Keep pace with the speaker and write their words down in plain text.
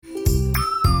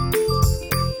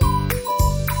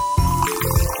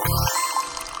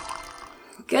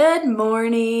Good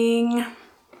morning.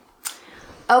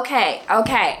 Okay.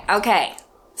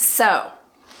 So,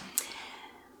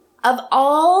 of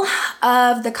all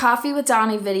of the Coffee with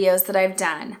Donnie videos that I've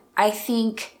done, I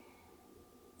think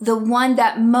the one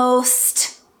that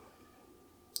most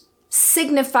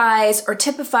signifies or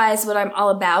typifies what I'm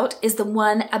all about is the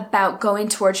one about going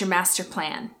towards your master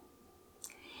plan.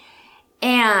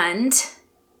 And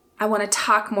I want to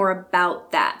talk more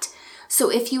about that. So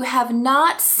if you have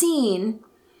not seen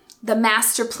the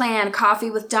Master Plan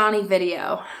Coffee with Donnie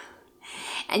video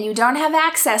and you don't have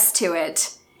access to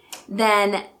it,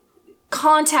 then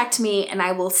contact me and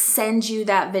I will send you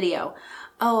that video.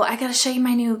 Oh, I gotta show you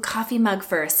my new coffee mug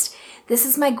first. This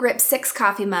is my Grip 6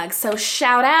 coffee mug. So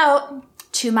shout out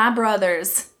to my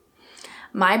brothers.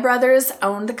 My brothers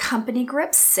own the company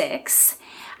Grip 6.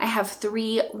 I have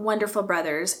 3 wonderful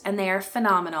brothers and they are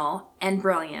phenomenal and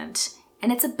brilliant.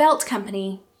 And it's a belt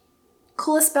company.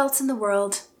 Coolest belts in the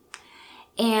world.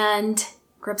 And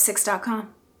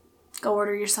grip6.com. Go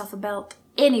order yourself a belt.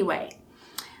 Anyway,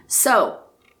 so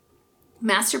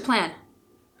master plan.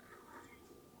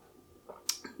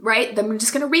 Right? Then we're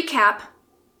just going to recap.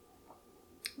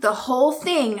 The whole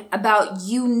thing about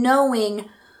you knowing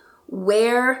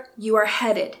where you are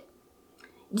headed.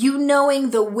 You knowing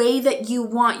the way that you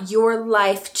want your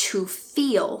life to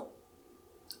feel.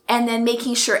 And then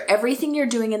making sure everything you're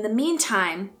doing in the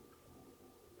meantime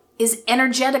is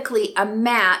energetically a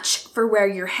match for where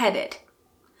you're headed.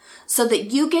 So that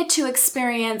you get to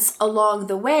experience along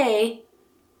the way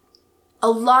a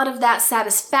lot of that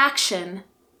satisfaction.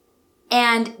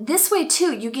 And this way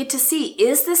too, you get to see,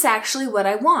 is this actually what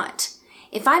I want?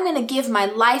 If I'm going to give my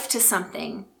life to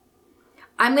something,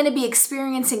 I'm going to be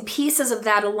experiencing pieces of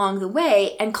that along the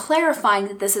way and clarifying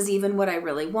that this is even what I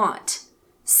really want.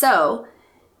 So,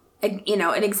 an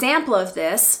example of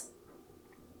this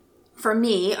for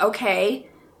me, okay,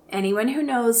 anyone who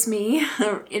knows me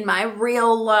in my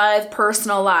real life,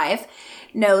 personal life,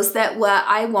 knows that what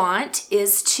I want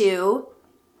is to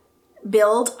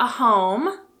build a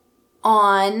home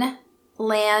on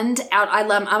land out.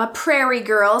 I'm a prairie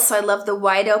girl, so I love the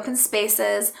wide open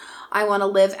spaces. I want to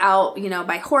live out,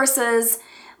 by horses,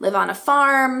 live on a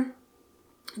farm,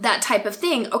 that type of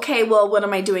thing. Okay, well, what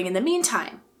am I doing in the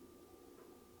meantime?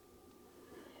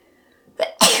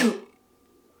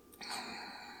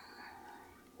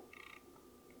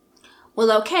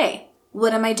 Well, okay,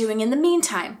 what am I doing in the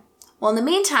meantime? Well, in the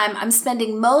meantime, I'm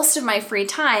spending most of my free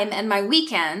time and my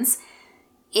weekends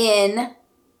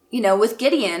with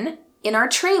Gideon in our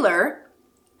trailer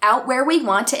out where we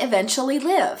want to eventually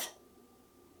live.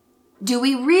 Do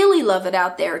we really love it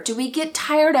out there? Do we get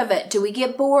tired of it? Do we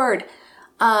get bored?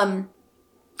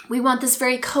 We want this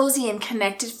very cozy and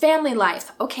connected family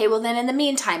life. Okay, well then in the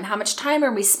meantime, how much time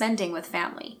are we spending with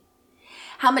family?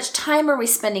 How much time are we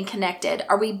spending connected?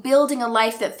 Are we building a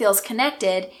life that feels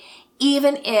connected,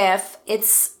 even if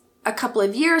it's a couple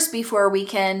of years before we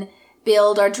can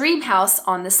build our dream house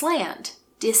on this land?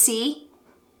 Do you see?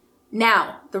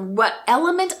 Now, what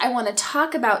element I want to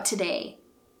talk about today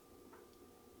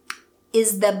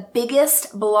is the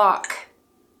biggest block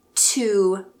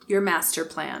to your master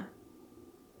plan.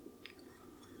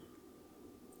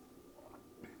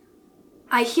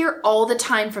 I hear all the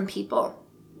time from people,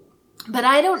 but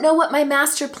I don't know what my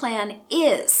master plan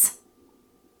is.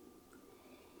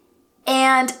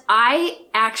 And I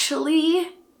actually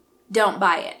don't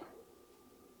buy it.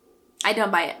 I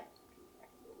don't buy it.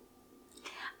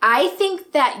 I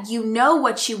think that you know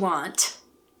what you want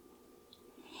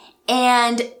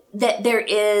and that there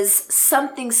is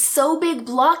something so big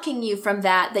blocking you from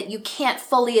that you can't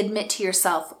fully admit to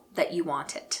yourself that you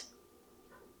want it.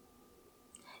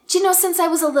 Do you know, since I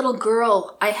was a little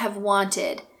girl, I have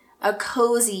wanted a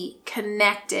cozy,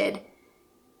 connected,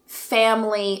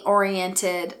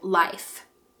 family-oriented life.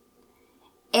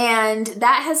 And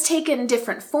that has taken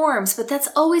different forms, but that's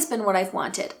always been what I've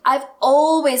wanted. I've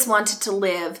always wanted to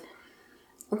live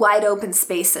wide open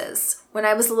spaces. When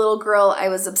I was a little girl, I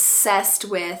was obsessed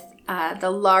with the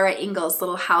Laura Ingalls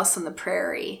Little House on the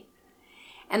Prairie.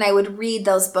 And I would read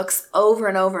those books over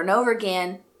and over and over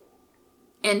again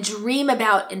and dream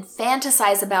about and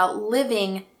fantasize about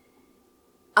living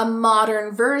a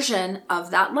modern version of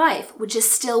that life, which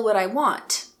is still what I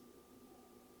want.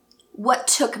 What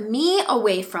took me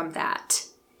away from that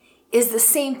is the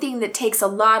same thing that takes a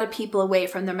lot of people away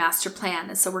from their master plan.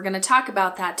 And so we're going to talk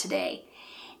about that today.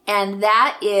 And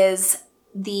that is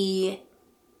a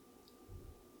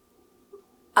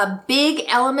big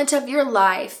element of your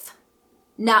life,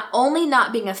 not only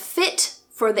not being a fit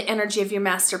for the energy of your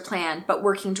master plan, but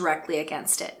working directly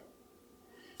against it.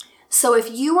 So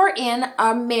if you are in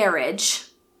a marriage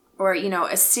or,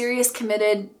 a serious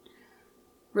committed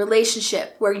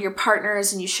relationship where you're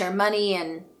partners and you share money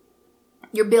and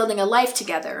you're building a life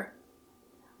together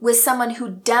with someone who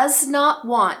does not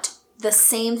want the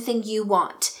same thing you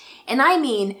want. And I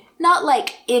mean, not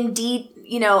like indeed,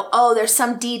 there's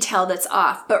some detail that's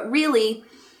off, but really,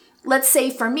 let's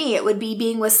say for me, it would be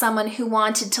being with someone who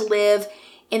wanted to live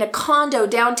in a condo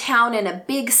downtown in a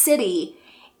big city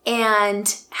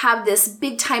and have this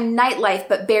big time nightlife,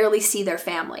 but barely see their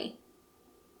family.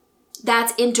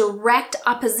 That's in direct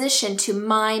opposition to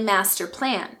my master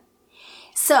plan.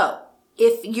 So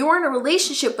if you're in a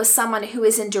relationship with someone who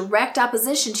is in direct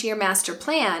opposition to your master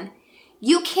plan,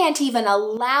 you can't even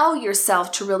allow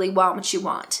yourself to really want what you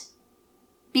want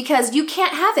because you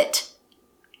can't have it.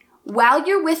 While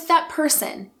you're with that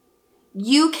person,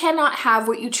 you cannot have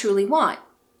what you truly want.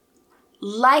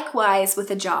 Likewise with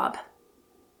a job.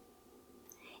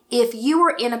 If you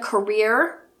are in a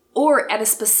career or at a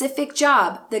specific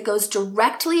job that goes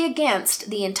directly against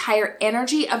the entire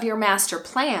energy of your master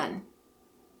plan,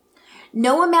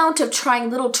 no amount of trying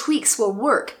little tweaks will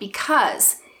work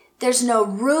because there's no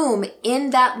room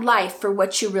in that life for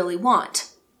what you really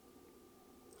want.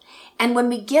 And when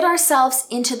we get ourselves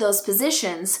into those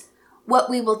positions, what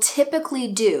we will typically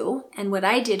do, and what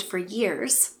I did for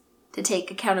years to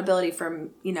take accountability for,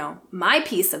 my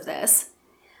piece of this,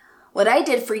 what I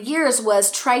did for years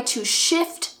was try to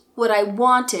shift what I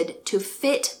wanted to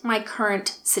fit my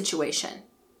current situation.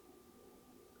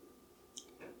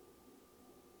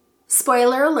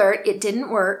 Spoiler alert, it didn't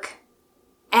work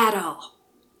at all.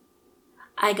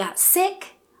 I got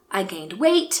sick, I gained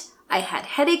weight, I had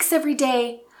headaches every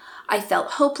day, I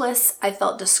felt hopeless, I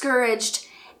felt discouraged,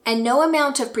 and no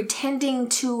amount of pretending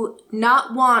to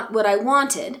not want what I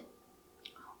wanted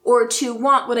or to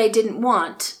want what I didn't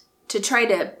want, to try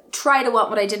to want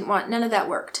what I didn't want, none of that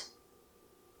worked.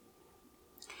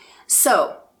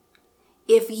 So,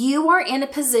 if you are in a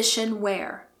position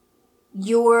where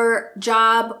your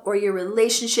job or your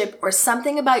relationship or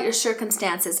something about your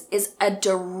circumstances is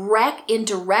in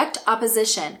direct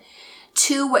opposition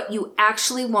to what you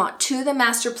actually want, to the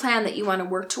master plan that you want to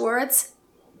work towards,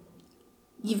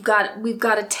 we've got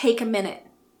to take a minute.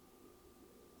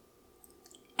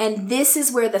 And this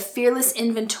is where the fearless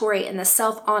inventory and the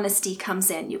self-honesty comes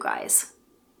in, you guys.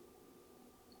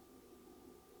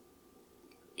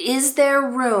 Is there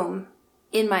room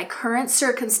in my current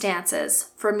circumstances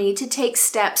for me to take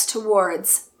steps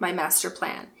towards my master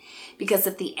plan? Because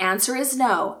if the answer is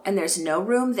no, and there's no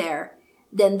room there,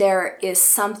 then there is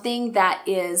something that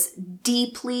is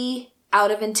deeply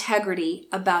out of integrity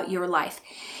about your life.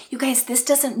 You guys, this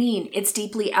doesn't mean it's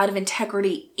deeply out of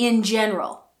integrity in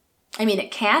general. I mean,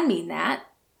 it can mean that.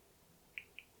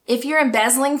 If you're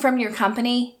embezzling from your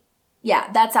company, yeah,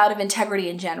 that's out of integrity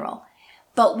in general.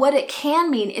 But what it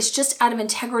can mean is just out of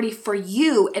integrity for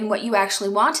you and what you actually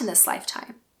want in this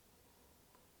lifetime.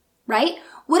 Right?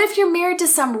 What if you're married to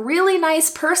some really nice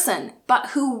person, but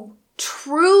who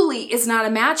truly is not a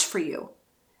match for you?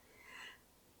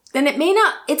 Then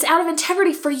it's out of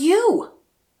integrity for you.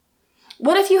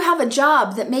 What if you have a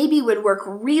job that maybe would work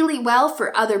really well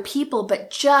for other people,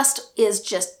 but is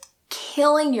just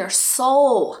killing your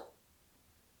soul?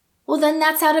 Well, then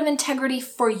that's out of integrity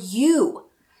for you.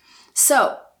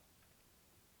 So,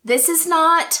 this is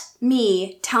not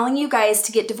me telling you guys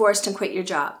to get divorced and quit your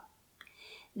job.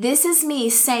 This is me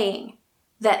saying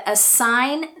that a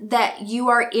sign that you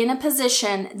are in a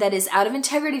position that is out of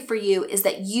integrity for you is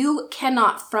that you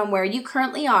cannot, from where you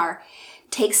currently are,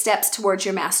 take steps towards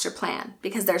your master plan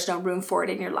because there's no room for it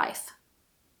in your life.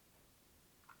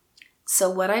 So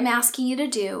what I'm asking you to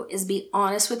do is be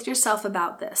honest with yourself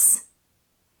about this.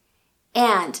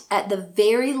 And at the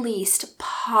very least,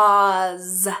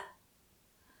 pause.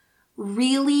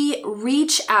 Really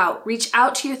reach out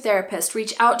to your therapist,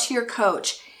 reach out to your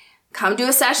coach. Come do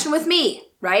a session with me,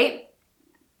 right?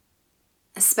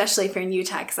 Especially if you're in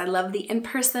Utah, because I love the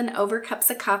in-person over cups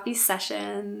of coffee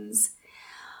sessions.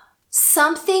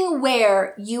 Something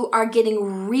where you are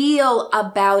getting real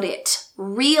about it,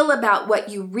 real about what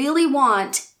you really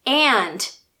want and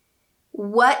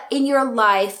what in your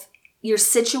life, your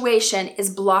situation is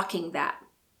blocking that.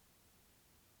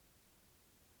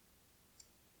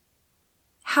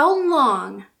 How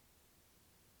long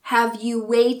have you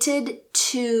waited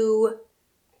to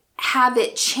have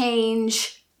it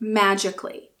change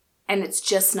magically? And it's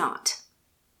just not.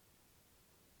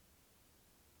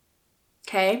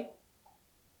 Okay?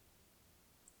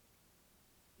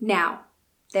 Now,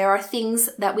 there are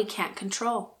things that we can't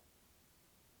control.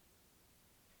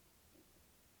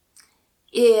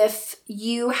 If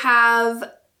you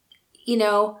have,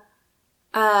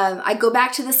 I go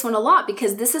back to this one a lot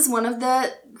because this is one of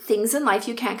the things in life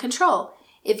you can't control.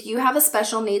 If you have a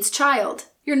special needs child,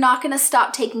 you're not going to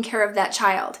stop taking care of that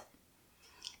child.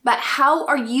 But how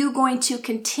are you going to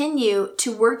continue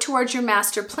to work towards your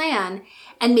master plan?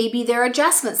 And maybe there are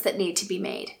adjustments that need to be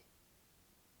made.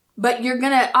 But you're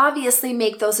going to obviously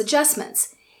make those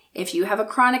adjustments. If you have a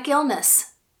chronic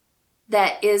illness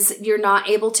that you're not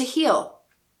able to heal,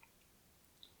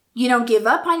 you don't give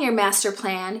up on your master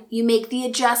plan. You make the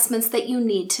adjustments that you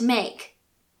need to make.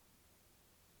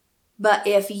 But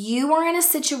if you are in a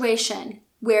situation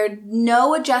where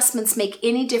no adjustments make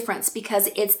any difference because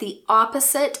it's the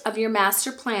opposite of your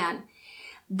master plan,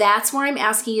 that's where I'm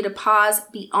asking you to pause,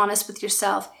 be honest with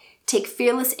yourself, take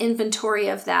fearless inventory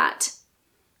of that,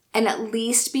 and at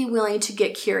least be willing to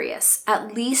get curious.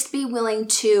 At least be willing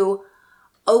to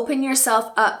open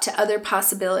yourself up to other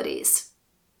possibilities.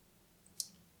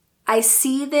 I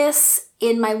see this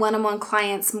in my one-on-one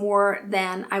clients more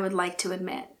than I would like to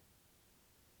admit.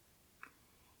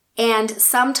 And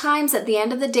sometimes at the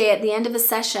end of the day, at the end of a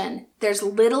session, there's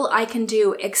little I can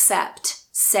do except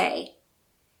say,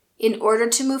 in order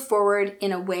to move forward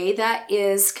in a way that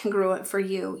is congruent for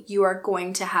you, you are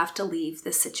going to have to leave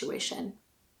this situation.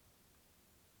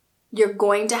 You're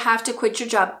going to have to quit your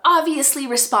job, obviously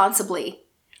responsibly,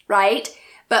 right?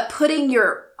 But putting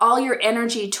all your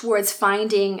energy towards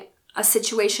finding a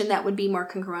situation that would be more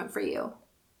congruent for you.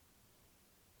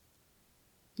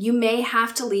 You may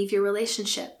have to leave your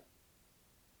relationship.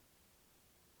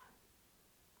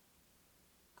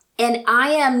 And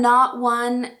I am not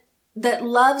one that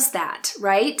loves that,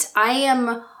 right? I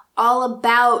am all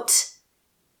about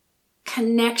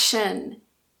connection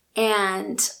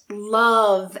and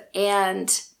love.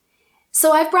 And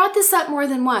so I've brought this up more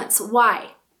than once.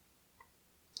 Why?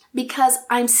 Because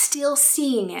I'm still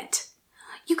seeing it.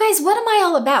 You guys, what am I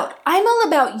all about? I'm all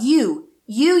about you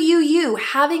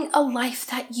having a life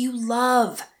that you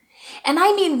love. And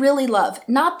I mean really love,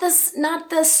 not the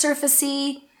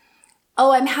surfacey,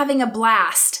 oh, I'm having a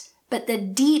blast, but the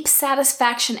deep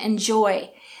satisfaction and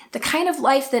joy, the kind of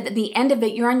life that at the end of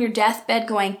it, you're on your deathbed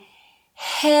going,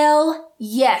 hell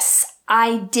yes,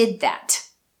 I did that.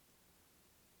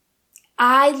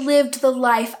 I lived the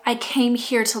life I came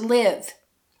here to live.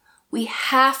 We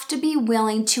have to be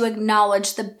willing to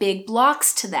acknowledge the big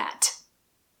blocks to that.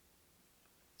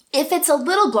 If it's a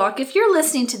little block, if you're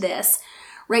listening to this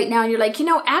right now and you're like,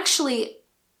 actually,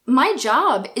 my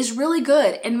job is really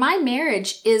good and my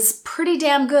marriage is pretty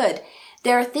damn good.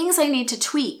 There are things I need to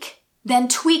tweak. Then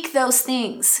tweak those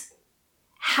things.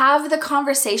 Have the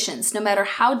conversations, no matter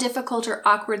how difficult or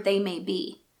awkward they may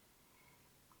be.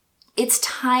 It's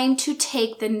time to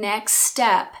take the next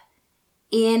step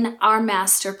in our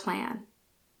master plan.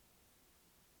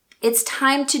 It's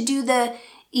time to do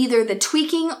either the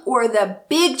tweaking or the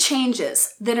big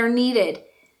changes that are needed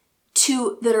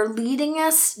that are leading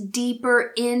us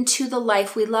deeper into the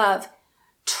life we love.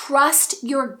 Trust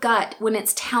your gut when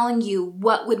it's telling you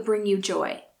what would bring you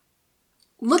joy.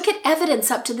 Look at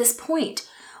evidence up to this point.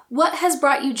 What has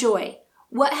brought you joy?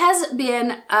 What has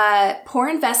been a poor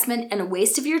investment and a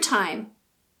waste of your time?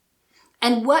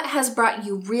 And what has brought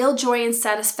you real joy and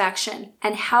satisfaction?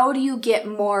 And how do you get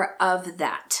more of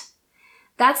that?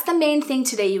 That's the main thing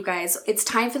today, you guys. It's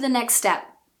time for the next step.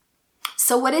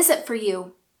 So what is it for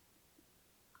you?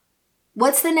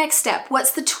 What's the next step?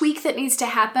 What's the tweak that needs to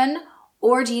happen?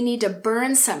 Or do you need to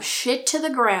burn some shit to the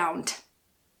ground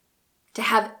to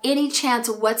have any chance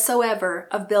whatsoever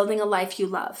of building a life you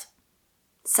love?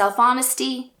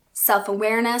 Self-honesty,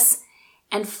 self-awareness,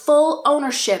 and full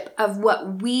ownership of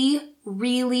what we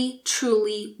really,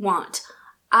 truly want.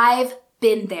 I've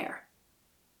been there.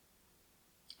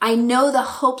 I know the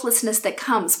hopelessness that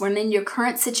comes when in your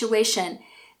current situation,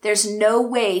 there's no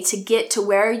way to get to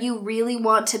where you really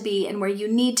want to be and where you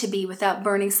need to be without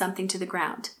burning something to the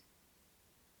ground.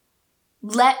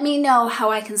 Let me know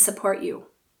how I can support you.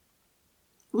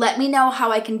 Let me know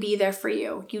how I can be there for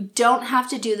you. You don't have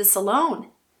to do this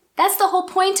alone. That's the whole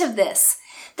point of this.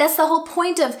 That's the whole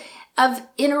point of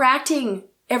interacting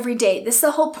every day. This is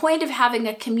the whole point of having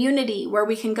a community where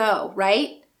we can go,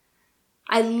 right?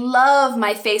 I love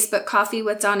my Facebook Coffee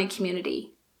with Dawnie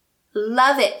community.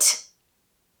 Love it.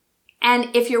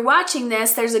 And if you're watching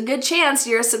this, there's a good chance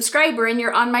you're a subscriber and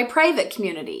you're on my private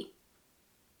community.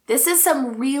 This is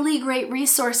some really great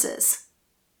resources.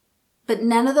 But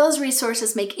none of those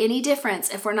resources make any difference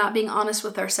if we're not being honest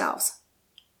with ourselves.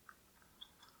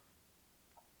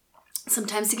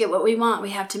 Sometimes to get what we want,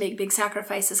 we have to make big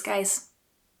sacrifices, guys.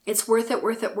 It's worth it,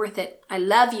 worth it, worth it. I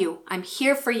love you. I'm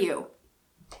here for you.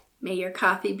 May your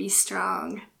coffee be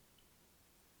strong.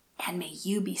 And may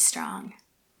you be strong.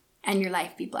 and your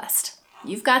life be blessed.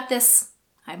 You've got this.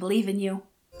 I believe in you.